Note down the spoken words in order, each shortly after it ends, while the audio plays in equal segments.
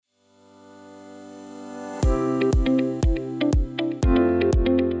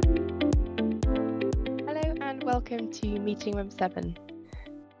welcome to Meeting Room 7.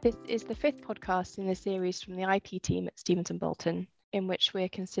 This is the fifth podcast in the series from the IP team at Stevens & Bolton, in which we're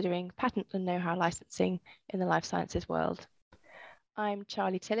considering patent and know-how licensing in the life sciences world. I'm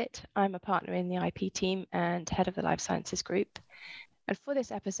Charlie Tillett. I'm a partner in the IP team and head of the life sciences group. And for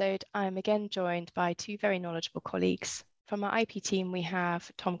this episode, I'm again joined by two very knowledgeable colleagues. From our IP team, we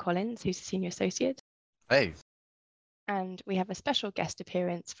have Tom Collins, who's a senior associate. Hey. And we have a special guest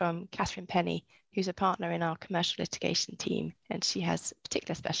appearance from Catherine Penny, who's a partner in our commercial litigation team, and she has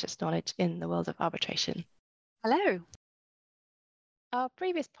particular specialist knowledge in the world of arbitration. Hello. Our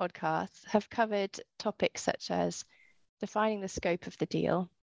previous podcasts have covered topics such as defining the scope of the deal,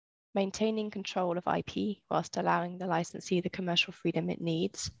 maintaining control of IP whilst allowing the licensee the commercial freedom it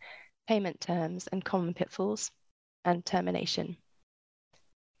needs, payment terms and common pitfalls, and termination.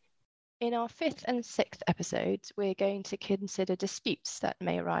 In our fifth and sixth episodes, we're going to consider disputes that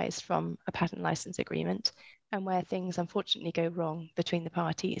may arise from a patent license agreement and where things unfortunately go wrong between the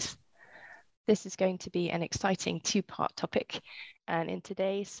parties. This is going to be an exciting two-part topic, and in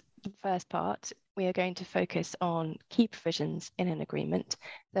today's first part, we are going to focus on key provisions in an agreement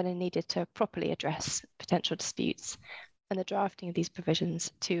that are needed to properly address potential disputes and the drafting of these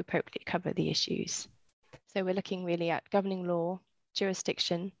provisions to appropriately cover the issues. So we're looking really at governing law,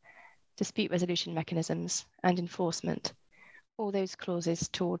 jurisdiction, dispute resolution mechanisms, and enforcement, all those clauses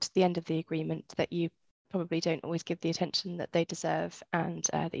towards the end of the agreement that you probably don't always give the attention that they deserve and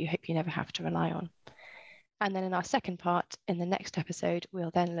that you hope you never have to rely on. And then in our second part, in the next episode,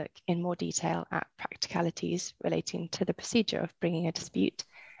 we'll then look in more detail at practicalities relating to the procedure of bringing a dispute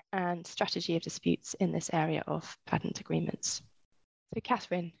and strategy of disputes in this area of patent agreements. So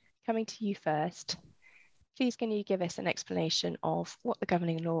Catherine, coming to you first, please can you give us an explanation of what the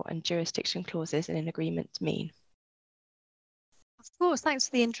governing law and jurisdiction clauses in an agreement mean? Of course, thanks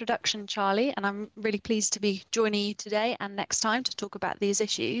for the introduction, Charlie, and I'm really pleased to be joining you today and next time to talk about these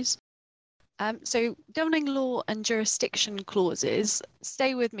issues. So governing law and jurisdiction clauses,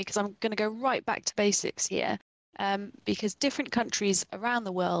 stay with me because I'm going to go right back to basics here, because different countries around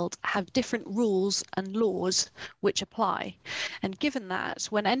the world have different rules and laws which apply. And given that,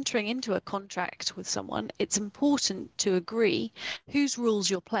 when entering into a contract with someone, it's important to agree whose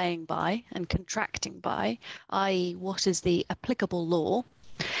rules you're playing by and contracting by, i.e. what is the applicable law,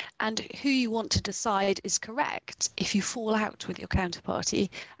 and who you want to decide is correct if you fall out with your counterparty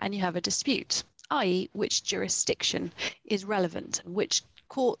and you have a dispute, i.e. which jurisdiction is relevant and which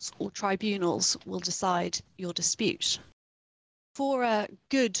courts or tribunals will decide your dispute. For a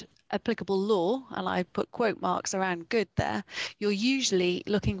good applicable law, and I put quote marks around good there, you're usually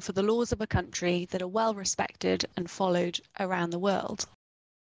looking for the laws of a country that are well respected and followed around the world.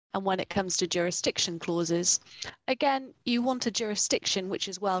 And when it comes to jurisdiction clauses, again, you want a jurisdiction which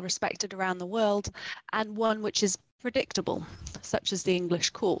is well respected around the world and one which is predictable, such as the English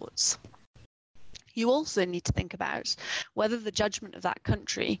courts. You also need to think about whether the judgment of that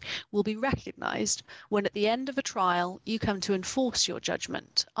country will be recognised when at the end of a trial you come to enforce your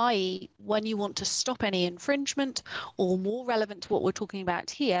judgment, i.e. when you want to stop any infringement or, more relevant to what we're talking about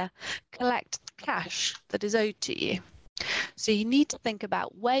here, collect the cash that is owed to you. So you need to think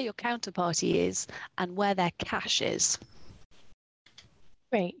about where your counterparty is and where their cash is.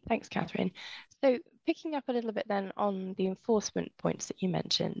 Great, thanks, Catherine. So picking up a little bit then on the enforcement points that you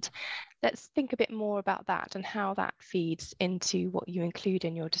mentioned, let's think a bit more about that and how that feeds into what you include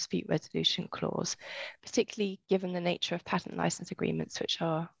in your dispute resolution clause, particularly given the nature of patent license agreements, which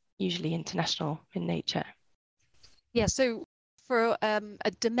are usually international in nature. Yeah, so for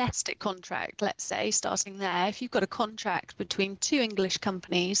a domestic contract, let's say, starting there, if you've got a contract between two English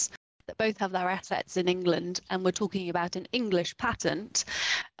companies that both have their assets in England, and we're talking about an English patent,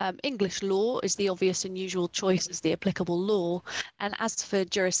 English law is the obvious and usual choice as the applicable law. And as for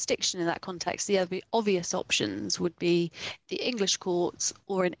jurisdiction in that context, the obvious options would be the English courts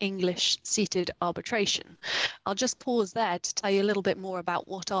or an English seated arbitration. I'll just pause there to tell you a little bit more about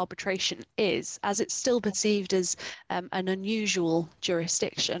what arbitration is, as it's still perceived as an unusual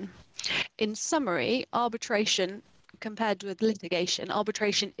jurisdiction. In summary, arbitration, compared with litigation,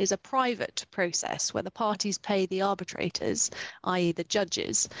 arbitration is a private process where the parties pay the arbitrators, i.e. the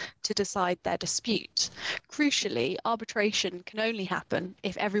judges, to decide their dispute. Crucially, arbitration can only happen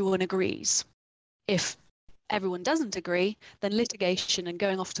if everyone agrees. If everyone doesn't agree, then litigation and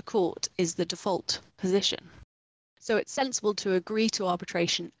going off to court is the default position. So it's sensible to agree to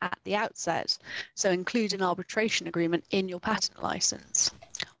arbitration at the outset, so include an arbitration agreement in your patent license.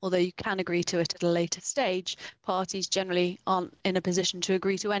 Although you can agree to it at a later stage, parties generally aren't in a position to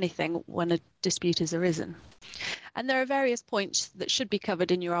agree to anything when a dispute has arisen. And there are various points that should be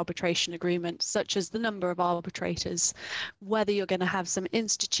covered in your arbitration agreement, such as the number of arbitrators, whether you're going to have some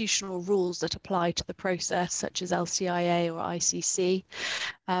institutional rules that apply to the process, such as LCIA or ICC,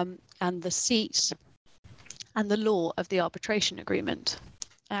 and the seat and the law of the arbitration agreement.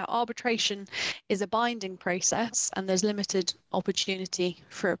 Now, arbitration is a binding process and there's limited opportunity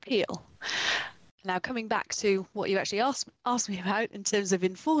for appeal. Now, coming back to what you actually asked me about in terms of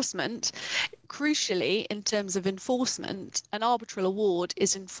enforcement, crucially, in terms of enforcement, an arbitral award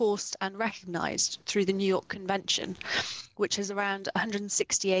is enforced and recognised through the New York Convention, which has around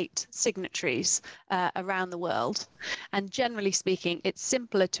 168 signatories around the world. And generally speaking, it's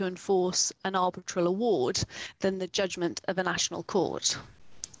simpler to enforce an arbitral award than the judgment of a national court.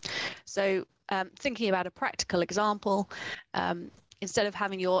 So thinking about a practical example, instead of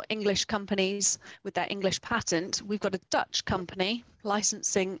having your English companies with their English patent, we've got a Dutch company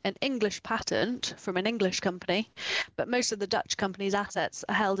licensing an English patent from an English company, but most of the Dutch company's assets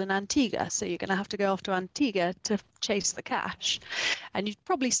are held in Antigua. So you're going to have to go off to Antigua to chase the cash. And you'd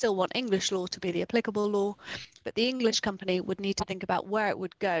probably still want English law to be the applicable law, but the English company would need to think about where it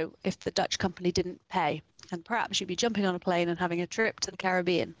would go if the Dutch company didn't pay. And perhaps you'd be jumping on a plane and having a trip to the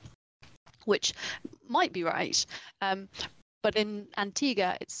Caribbean, which might be right. But in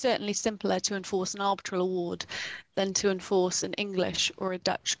Antigua, it's certainly simpler to enforce an arbitral award than to enforce an English or a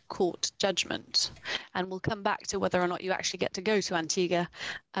Dutch court judgment. And we'll come back to whether or not you actually get to go to Antigua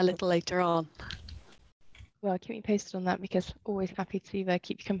a little later on. Well, keep me posted on that, because always happy to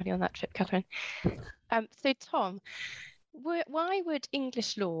keep you company on that trip, Catherine. So Tom, why would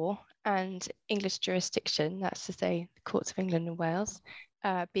English law and English jurisdiction, that's to say the courts of England and Wales,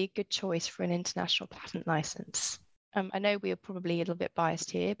 be a good choice for an international patent license? I know we are probably a little bit biased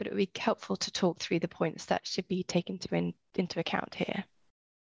here, but it would be helpful to talk through the points that should be taken into account here.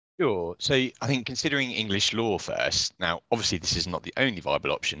 Sure. So I think considering English law first, now obviously this is not the only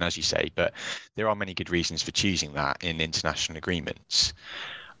viable option, as you say, but there are many good reasons for choosing that in international agreements.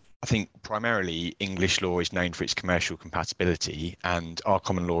 I think primarily English law is known for its commercial compatibility, and our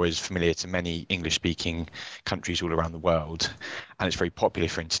common law is familiar to many English-speaking countries all around the world, and it's very popular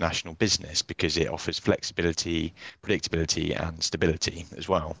for international business because it offers flexibility, predictability, and stability as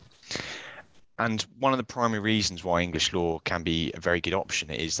well. And one of the primary reasons why English law can be a very good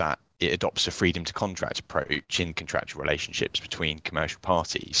option is that it adopts a freedom to contract approach in contractual relationships between commercial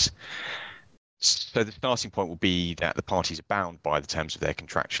parties. So the starting point will be that the parties are bound by the terms of their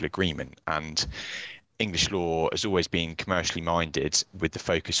contractual agreement, and English law has always been commercially minded with the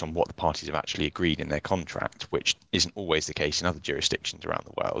focus on what the parties have actually agreed in their contract, which isn't always the case in other jurisdictions around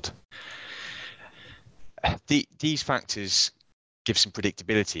the world. These factors give some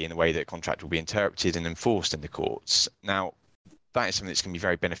predictability in the way that a contract will be interpreted and enforced in the courts. Now, that is something that's going to be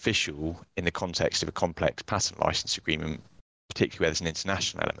very beneficial in the context of a complex patent license agreement, particularly where there's an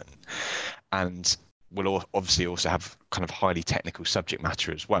international element. And we'll obviously also have kind of highly technical subject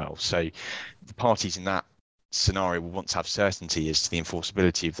matter as well. So the parties in that scenario will want to have certainty as to the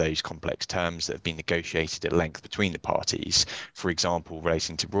enforceability of those complex terms that have been negotiated at length between the parties, for example,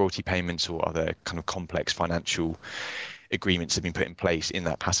 relating to royalty payments or other kind of complex financial agreements that have been put in place in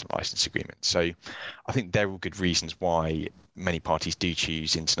that patent license agreement. So I think there are all good reasons why many parties do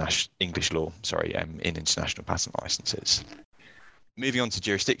choose English law in international patent licenses. Moving on to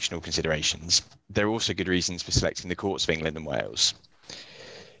jurisdictional considerations, there are also good reasons for selecting the courts of England and Wales.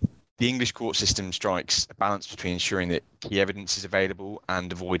 The English court system strikes a balance between ensuring that key evidence is available and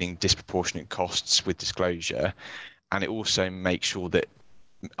avoiding disproportionate costs with disclosure, and it also makes sure that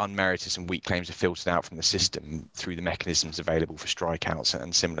unmerited and weak claims are filtered out from the system through the mechanisms available for strikeouts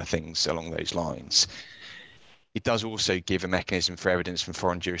and similar things along those lines. It does also give a mechanism for evidence from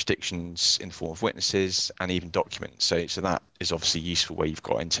foreign jurisdictions in the form of witnesses and even documents. So that is obviously useful where you've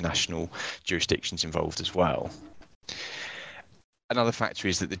got international jurisdictions involved as well. Another factor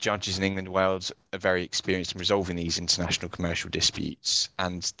is that the judges in England and Wales are very experienced in resolving these international commercial disputes,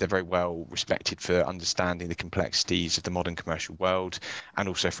 and they're very well respected for understanding the complexities of the modern commercial world and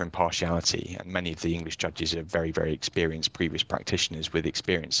also for impartiality. And many of the English judges are very, very experienced previous practitioners with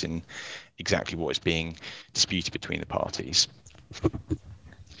experience in exactly what is being disputed between the parties.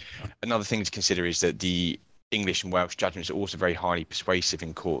 Another thing to consider is that the English and Welsh judgments are also very highly persuasive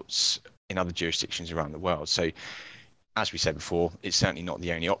in courts in other jurisdictions around the world. So as we said before, it's certainly not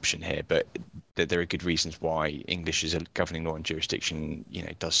the only option here, but there are good reasons why English as a governing law and jurisdiction,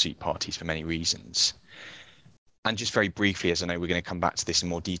 does suit parties for many reasons. And just very briefly, as I know we're going to come back to this in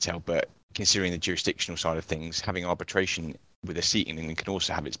more detail, but considering the jurisdictional side of things, having arbitration with a seat in England can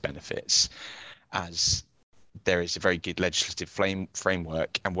also have its benefits, as there is a very good legislative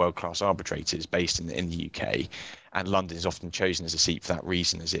framework and world-class arbitrators based in the UK, and London is often chosen as a seat for that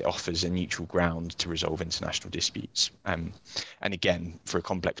reason, as it offers a neutral ground to resolve international disputes. And again, for a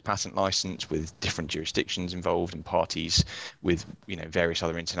complex patent license with different jurisdictions involved and parties with various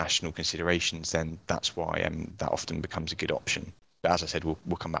other international considerations, then that's why that often becomes a good option. But as I said, we'll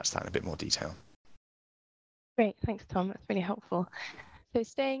come back to that in a bit more detail. Great, thanks, Tom. That's really helpful. So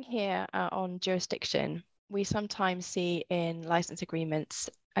staying here on jurisdiction, we sometimes see in license agreements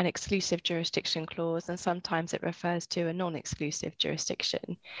an exclusive jurisdiction clause, and sometimes it refers to a non-exclusive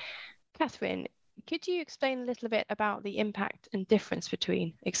jurisdiction. Catherine, could you explain a little bit about the impact and difference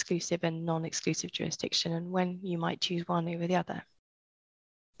between exclusive and non-exclusive jurisdiction, and when you might choose one over the other?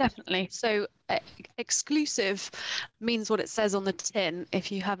 Definitely. So exclusive means what it says on the tin.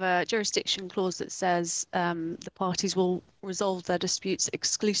 If you have a jurisdiction clause that says the parties will resolve their disputes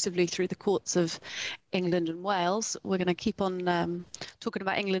exclusively through the courts of England and Wales, we're going to keep on talking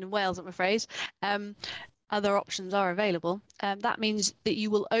about England and Wales, I'm afraid. Other options are available. That means that you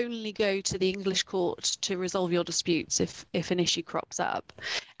will only go to the English court to resolve your disputes if an issue crops up.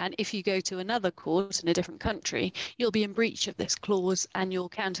 And if you go to another court in a different country, you'll be in breach of this clause and your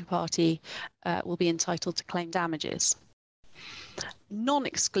counterparty will be entitled to claim damages.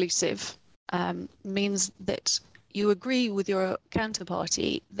 Non-exclusive means that you agree with your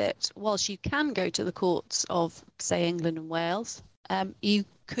counterparty that whilst you can go to the courts of, say, England and Wales, you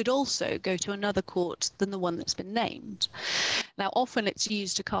could also go to another court than the one that's been named. Now, often it's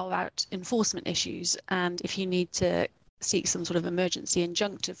used to carve out enforcement issues, and if you need to seek some sort of emergency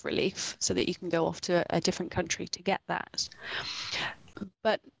injunctive relief so that you can go off to a different country to get that.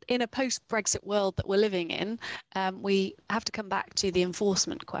 But in a post-Brexit world that we're living in, we have to come back to the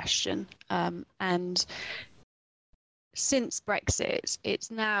enforcement question. And since Brexit,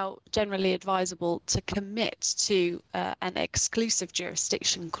 it's now generally advisable to commit to an exclusive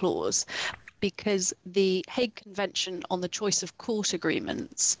jurisdiction clause, because the Hague Convention on the Choice of Court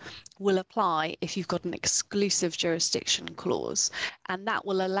Agreements will apply if you've got an exclusive jurisdiction clause, and that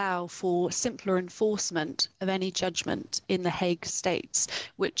will allow for simpler enforcement of any judgment in the Hague states,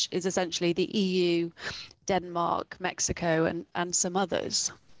 which is essentially the EU, Denmark, Mexico, and some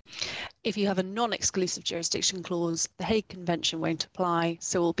others. If you have a non-exclusive jurisdiction clause, the Hague Convention won't apply,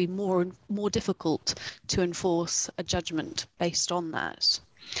 so it will be more difficult to enforce a judgment based on that.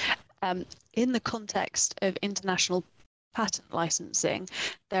 In the context of international patent licensing,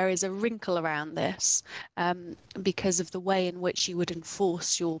 there is a wrinkle around this because of the way in which you would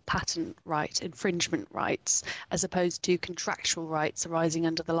enforce your patent right, infringement rights, as opposed to contractual rights arising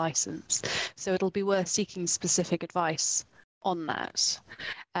under the license. So it'll be worth seeking specific advice on that.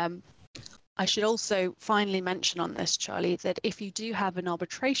 I should also finally mention on this, Charlie, that if you do have an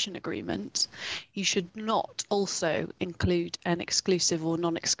arbitration agreement, you should not also include an exclusive or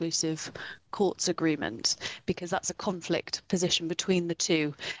non-exclusive courts agreement, because that's a conflict position between the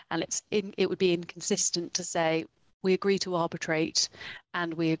two, and it would be inconsistent to say we agree to arbitrate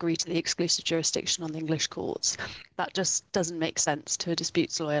and we agree to the exclusive jurisdiction on the English courts. That just doesn't make sense to a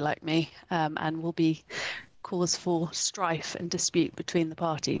disputes lawyer like me, and will be cause for strife and dispute between the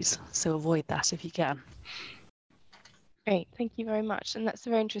parties. So avoid that if you can. Great, thank you very much. And that's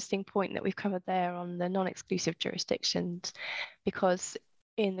a very interesting point that we've covered there on the non-exclusive jurisdictions, because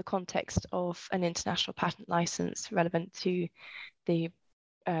in the context of an international patent license relevant to the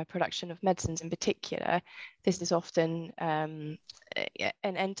production of medicines in particular, this is often an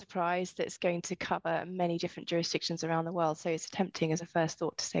enterprise that's going to cover many different jurisdictions around the world. So it's tempting as a first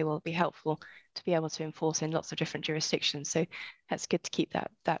thought to say, well, it'd be helpful to be able to enforce in lots of different jurisdictions. So that's good to keep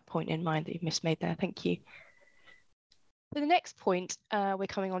that point in mind that you've made there. Thank you. So the next point we're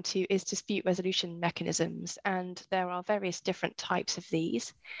coming on to is dispute resolution mechanisms, and there are various different types of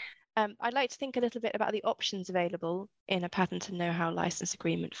these. I'd like to think a little bit about the options available in a patent and know-how license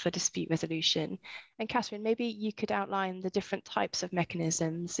agreement for dispute resolution. And Catherine, maybe you could outline the different types of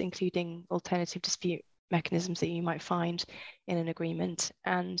mechanisms, including alternative dispute mechanisms that you might find in an agreement,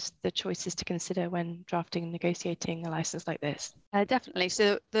 and the choices to consider when drafting and negotiating a license like this. Definitely.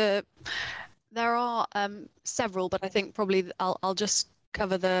 So there are several, but I think probably I'll just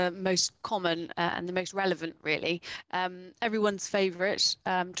cover the most common and the most relevant, really. Everyone's favourite,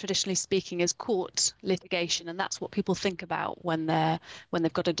 traditionally speaking, is court litigation, and that's what people think about when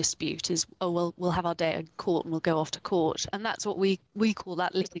they've got a dispute. Is, oh well, we'll have our day in court and we'll go off to court, and that's what we call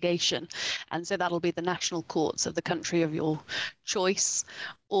that litigation. And so that'll be the national courts of the country of your choice,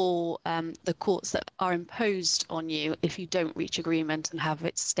 or the courts that are imposed on you if you don't reach agreement and have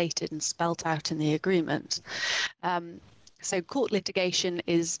it stated and spelt out in the agreement. So court litigation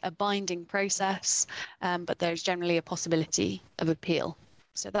is a binding process, but there's generally a possibility of appeal.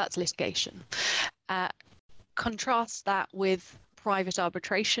 So that's litigation. Contrast that with private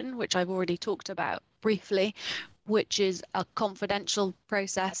arbitration, which I've already talked about briefly, which is a confidential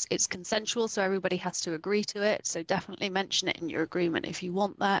process. It's consensual, so everybody has to agree to it. So definitely mention it in your agreement if you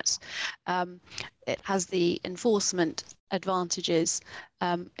want that. It has the enforcement advantages.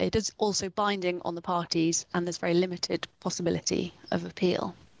 It is also binding on the parties, and there's very limited possibility of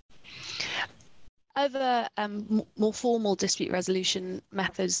appeal. Other more formal dispute resolution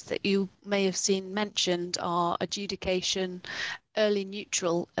methods that you may have seen mentioned are adjudication, early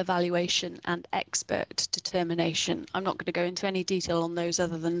neutral evaluation, and expert determination. I'm not going to go into any detail on those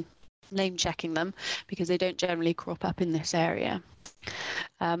other than name checking them because they don't generally crop up in this area.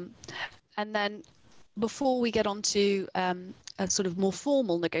 And then before we get on to a sort of more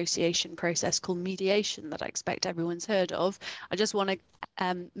formal negotiation process called mediation that I expect everyone's heard of, I just want to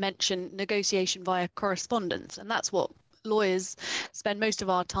mention negotiation via correspondence. And that's what lawyers spend most of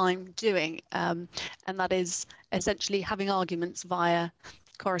our time doing. And that is essentially having arguments via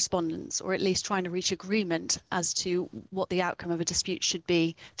correspondence, or at least trying to reach agreement as to what the outcome of a dispute should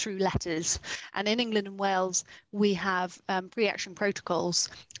be through letters. And in England and Wales, we have pre-action protocols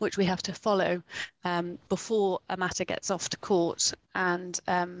which we have to follow before a matter gets off to court. And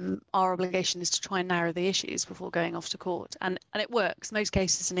our obligation is to try and narrow the issues before going off to court. And it works. Most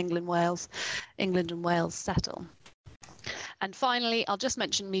cases in England and Wales settle. And finally, I'll just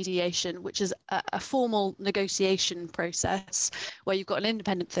mention mediation, which is a formal negotiation process where you've got an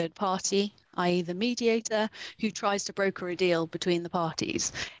independent third party, i.e. the mediator, who tries to broker a deal between the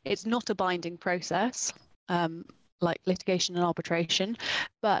parties. It's not a binding process like litigation and arbitration,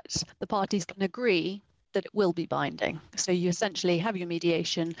 but the parties can agree that it will be binding. So you essentially have your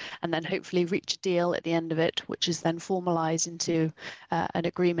mediation and then hopefully reach a deal at the end of it, which is then formalized into an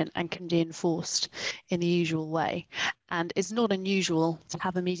agreement and can be enforced in the usual way. And it's not unusual to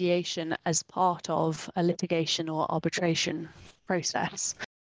have a mediation as part of a litigation or arbitration process.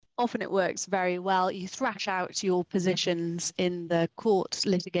 Often it works very well. You thrash out your positions in the court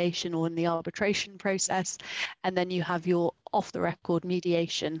litigation or in the arbitration process, and then you have your off-the-record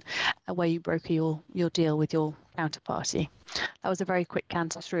mediation where you broker your deal with your counterparty. That was a very quick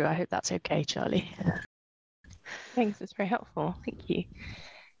canter through. I hope that's okay, Charlie. Thanks, that's very helpful. Thank you.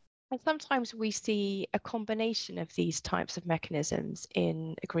 And sometimes we see a combination of these types of mechanisms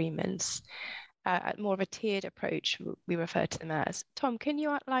in agreements. More of a tiered approach, we refer to them as. Tom, can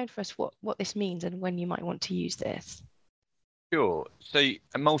you outline for us what this means and when you might want to use this? Sure. So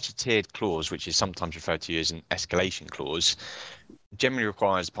a multi-tiered clause, which is sometimes referred to as an escalation clause, generally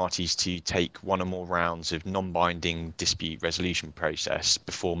requires parties to take one or more rounds of non-binding dispute resolution process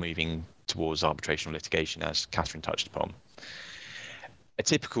before moving towards arbitration or litigation, as Catherine touched upon. A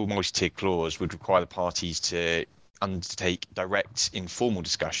typical multi-tiered clause would require the parties to undertake direct informal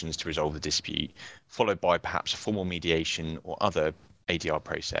discussions to resolve the dispute, followed by perhaps a formal mediation or other ADR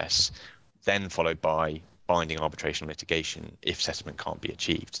process, then followed by binding arbitration or litigation if settlement can't be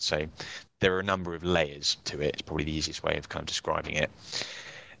achieved. So there are a number of layers to it. It's probably the easiest way of kind of describing it.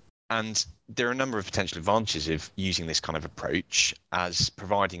 And there are a number of potential advantages of using this kind of approach, as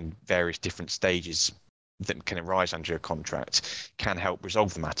providing various different stages that can arise under a contract can help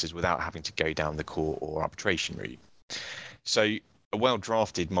resolve the matters without having to go down the court or arbitration route. So a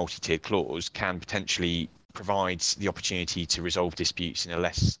well-drafted multi-tiered clause can potentially provide the opportunity to resolve disputes in a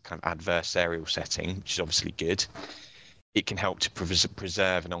less kind of adversarial setting, which is obviously good. It can help to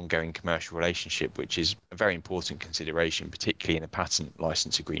preserve an ongoing commercial relationship, which is a very important consideration, particularly in a patent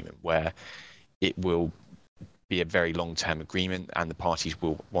license agreement, where it will be a very long-term agreement and the parties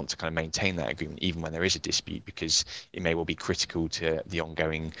will want to kind of maintain that agreement even when there is a dispute, because it may well be critical to the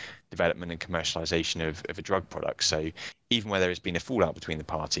ongoing development and commercialization of a drug product. So even where there has been a fallout between the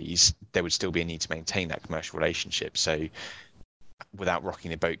parties, there would still be a need to maintain that commercial relationship. So without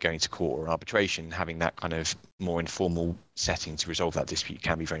rocking the boat going to court or arbitration, having that kind of more informal setting to resolve that dispute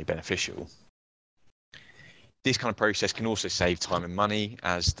can be very beneficial. This kind of process can also save time and money,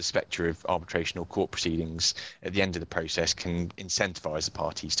 as the spectre of arbitration or court proceedings at the end of the process can incentivize the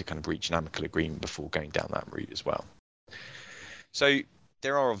parties to kind of reach an amicable agreement before going down that route as well. So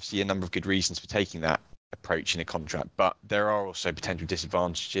there are obviously a number of good reasons for taking that approach in a contract, but there are also potential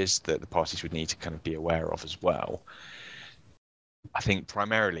disadvantages that the parties would need to kind of be aware of as well. I think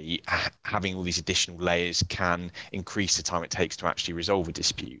primarily having all these additional layers can increase the time it takes to actually resolve a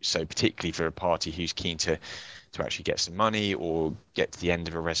dispute. So particularly for a party who's keen to actually get some money or get to the end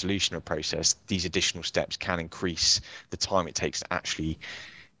of a resolution or process, these additional steps can increase the time it takes to actually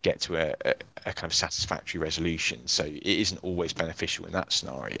get to a kind of satisfactory resolution. So it isn't always beneficial in that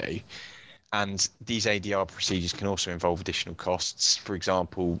scenario. And these ADR procedures can also involve additional costs. For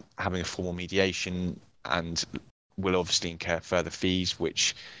example, having a formal mediation and will obviously incur further fees,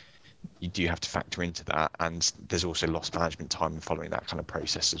 which you do have to factor into that. And there's also lost management time in following that kind of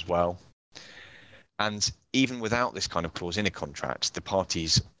process as well. And even without this kind of clause in a contract, the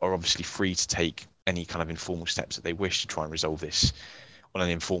parties are obviously free to take any kind of informal steps that they wish to try and resolve this on an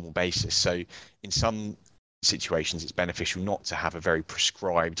informal basis. So in some situations, it's beneficial not to have a very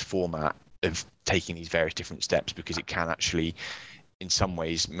prescribed format of taking these various different steps, because it can actually, in some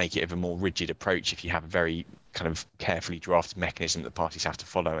ways, make it of a more rigid approach if you have a very kind of carefully drafted mechanism that parties have to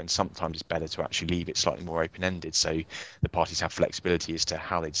follow. And sometimes it's better to actually leave it slightly more open-ended, so the parties have flexibility as to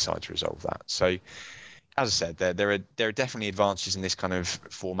how they decide to resolve that. So as I said, there are definitely advantages in this kind of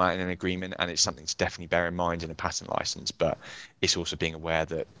format in an agreement, and it's something to definitely bear in mind in a patent license, but it's also being aware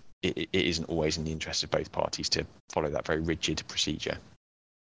that it isn't always in the interest of both parties to follow that very rigid procedure.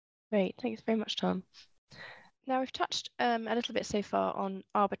 Great, thanks very much, Tom. Now, we've touched a little bit so far on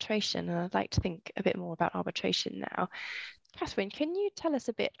arbitration, and I'd like to think a bit more about arbitration now. Catherine, can you tell us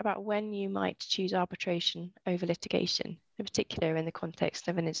a bit about when you might choose arbitration over litigation, in particular in the context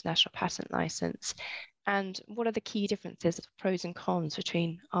of an international patent license? And what are the key differences, pros and cons,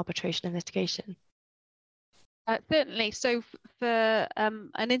 between arbitration and litigation? Certainly. So for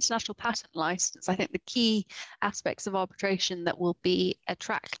an international patent license, I think the key aspects of arbitration that will be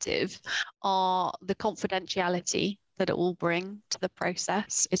attractive are the confidentiality that it will bring to the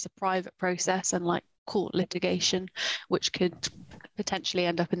process. It's a private process, unlike court litigation, which could potentially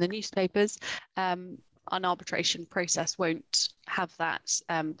end up in the newspapers. An arbitration process won't have that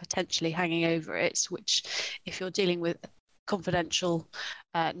potentially hanging over it, which, if you're dealing with confidential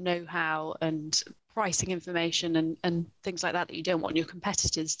know-how and pricing information and things like that you don't want your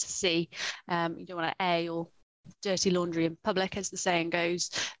competitors to see, you don't want to air your dirty laundry in public, as the saying goes,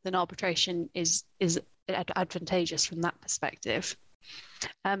 then arbitration is advantageous from that perspective.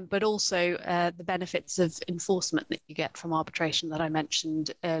 But also the benefits of enforcement that you get from arbitration that I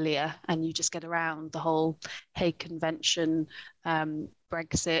mentioned earlier, and you just get around the whole Hague Convention,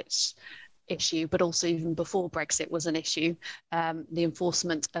 Brexit issue, but also even before Brexit was an issue, the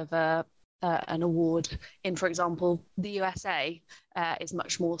enforcement of an award in, for example, the USA is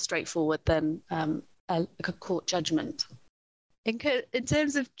much more straightforward than a court judgment. In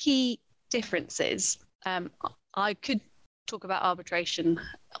terms of key differences, I could talk about arbitration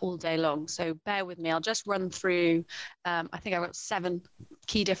all day long, so bear with me. I'll just run through, I think I've got 7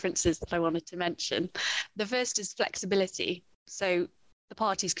 key differences that I wanted to mention. The first is flexibility. So the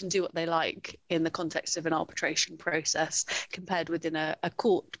parties can do what they like in the context of an arbitration process, compared within a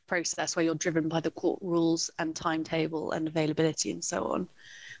court process where you're driven by the court rules and timetable and availability and so on.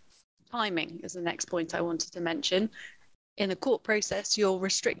 Timing is the next point I wanted to mention. In a court process, you're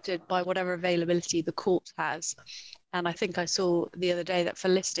restricted by whatever availability the court has. And I think I saw the other day that for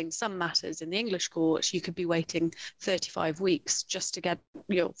listing some matters in the English court, you could be waiting 35 weeks just to get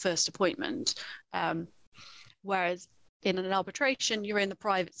your first appointment. Whereas in an arbitration, you're in the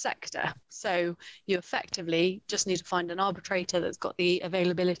private sector. So you effectively just need to find an arbitrator that's got the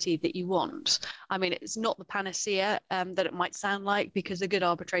availability that you want. I mean, it's not the panacea that it might sound like, because the good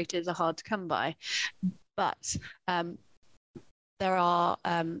arbitrators are hard to come by. But there are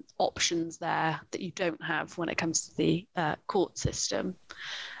options there that you don't have when it comes to the court system.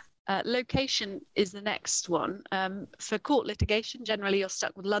 Location is the next one. For court litigation, generally you're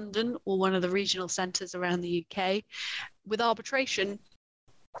stuck with London or one of the regional centres around the UK. With arbitration,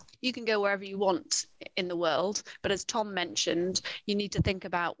 you can go wherever you want in the world, but as Tom mentioned, you need to think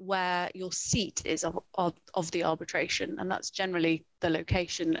about where your seat is of the arbitration, and that's generally the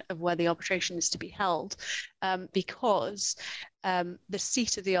location of where the arbitration is to be held, because the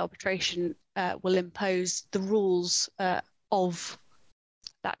seat of the arbitration will impose the rules of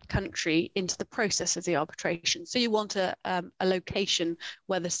that country into the process of the arbitration. So you want a location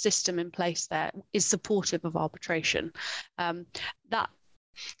where the system in place there is supportive of arbitration.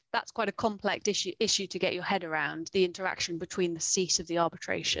 That's quite a complex issue to get your head around, the interaction between the seat of the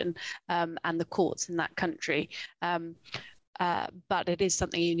arbitration and the courts in that country. But it is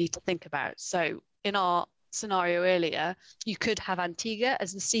something you need to think about. So in our scenario earlier, you could have Antigua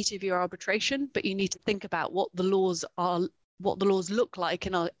as the seat of your arbitration, but you need to think about what the laws look like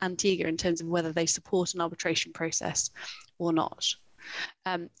in Antigua in terms of whether they support an arbitration process or not.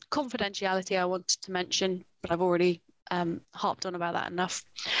 Confidentiality I wanted to mention, but I've already harped on about that enough.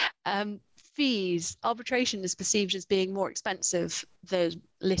 Fees. Arbitration is perceived as being more expensive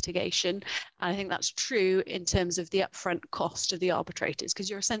litigation. And I think that's true in terms of the upfront cost of the arbitrators, because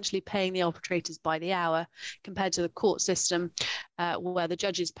you're essentially paying the arbitrators by the hour compared to the court system where the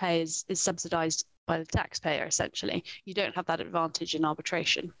judge's pay is subsidized by the taxpayer, essentially. You don't have that advantage in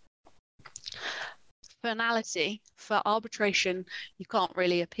arbitration. Finality, for arbitration, you can't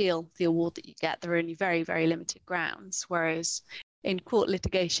really appeal the award that you get. There are only very, very limited grounds, whereas in court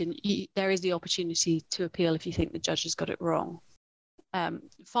litigation, there is the opportunity to appeal if you think the judge has got it wrong.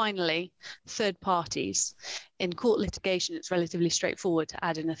 Finally, third parties. In court litigation, it's relatively straightforward to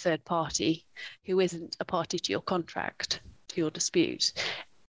add in a third party who isn't a party to your contract, to your dispute.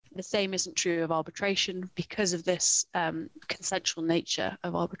 The same isn't true of arbitration because of this consensual nature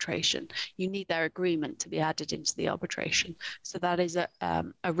of arbitration. You need their agreement to be added into the arbitration. So that is a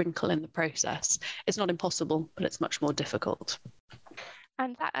wrinkle in the process. It's not impossible, but it's much more difficult.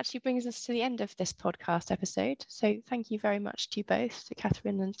 And that actually brings us to the end of this podcast episode. So thank you very much to you both, to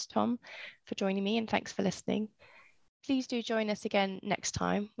Catherine and to Tom, for joining me, and thanks for listening. Please do join us again next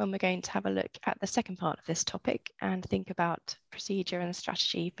time when we're going to have a look at the second part of this topic and think about procedure and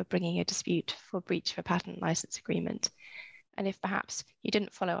strategy for bringing a dispute for breach of a patent license agreement. And if perhaps you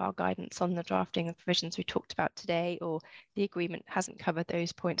didn't follow our guidance on the drafting of provisions we talked about today, or the agreement hasn't covered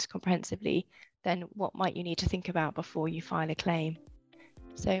those points comprehensively, then what might you need to think about before you file a claim?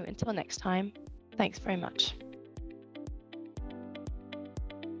 So until next time, thanks very much.